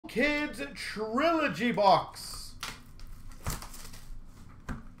HummelKid's Trilogy box.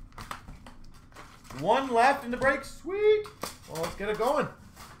 One left in the break. Sweet. Well, let's get it going.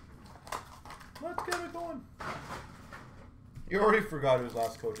 Let's get it going. You already forgot who his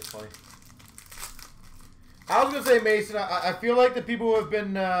last coach. It's funny. I was going to say, Mason, I feel like the people who have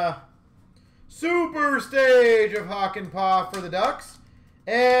been super stage of Hawk and Paw for the Ducks.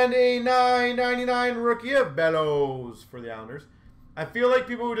 And a $9.99 rookie of Bellows for the Islanders. I feel like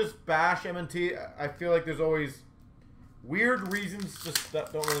people who just bash M&T, I feel like there's always weird reasons just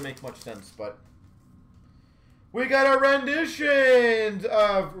that don't really make much sense. But we got a rendition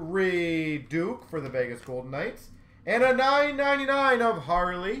of Reed Duke for the Vegas Golden Knights. And a $9.99 of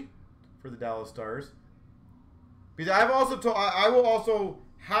Harley for the Dallas Stars. Because I've also told, I will also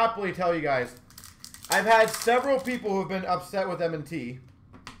happily tell you guys, I've had several people who have been upset with M&T.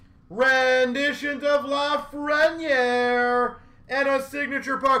 Renditions of Lafreniere and a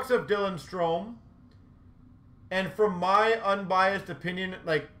signature pucks of Dylan Strome. And from my unbiased opinion,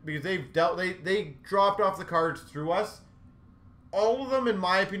 like, because they dropped off the cards through us, all of them, in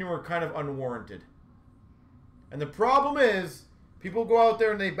my opinion, were kind of unwarranted. And the problem is, people go out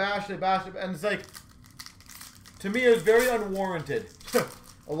there and they bash it, and it's like, to me, it was very unwarranted.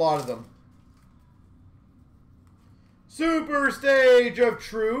 A lot of them. Super Stage of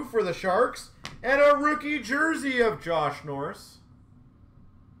True for the Sharks. And a rookie jersey of Josh Norris.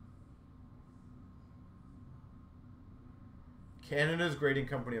 Canada's grading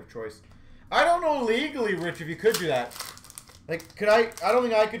company of choice. I don't know legally, Rich, if you could do that. Like, could I don't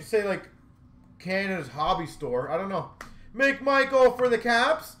think I could say, like, Canada's hobby store. I don't know. McMichael for the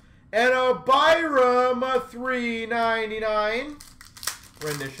Caps. And a Byram $3.99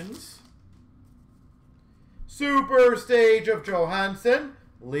 renditions. Super Stage of Johansson.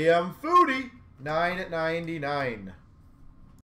 Liam Foodie $9.99.